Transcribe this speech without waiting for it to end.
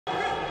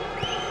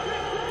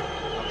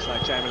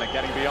Oxlade-Chamberlain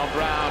getting beyond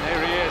Brown. Here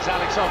he is,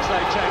 Alex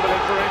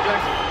Oxlade-Chamberlain for England.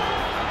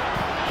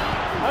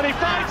 And he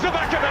finds the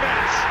back of the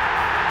net.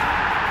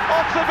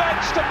 Off the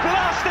bench to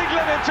blast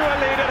England into a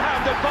lead at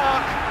Hampden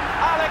Park.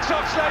 Alex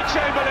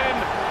Oxlade-Chamberlain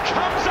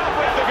comes up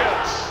with the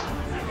goods.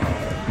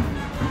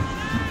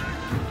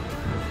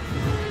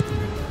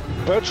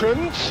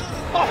 Bertrand.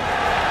 Oh!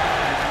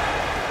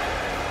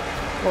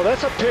 Well,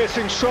 that's a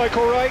piercing strike,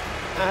 all right,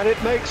 and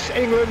it makes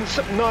England's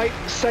night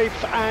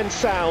safe and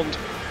sound.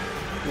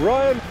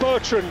 Ryan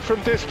Bertrand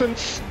from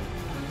distance.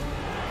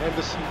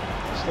 Henderson,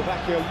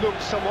 Slovakia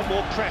looks somewhat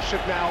more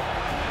pressured now.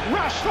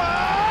 Rashford!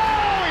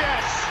 Oh,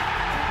 yes!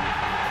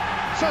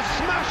 It's a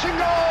smashing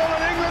goal,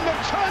 and England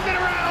have turned it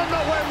around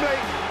at Wembley.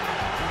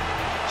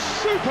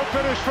 Super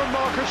finish from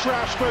Marcus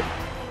Rashford.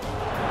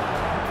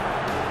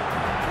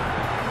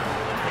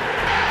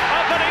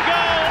 Opening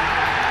goal!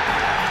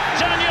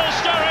 Daniel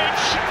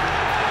Sturridge.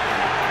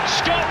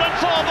 Scotland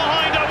fall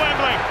behind at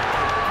Wembley.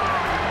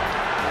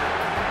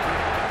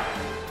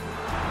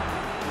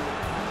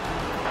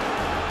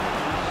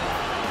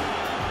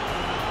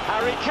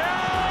 Harry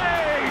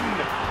Kane!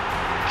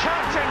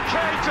 Captain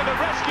Kane to the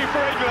rescue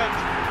for England.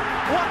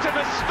 What an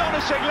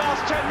astonishing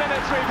last 10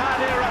 minutes we've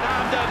had here at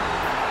Hampden.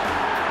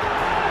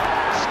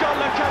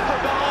 Scotland come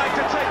from behind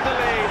to take the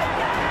lead.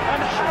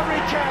 And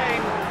Harry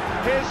Kane,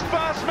 his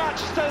first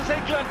match as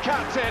England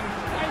captain,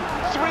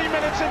 3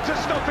 minutes into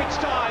stoppage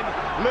time,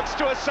 looks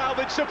to have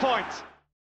salvaged the point.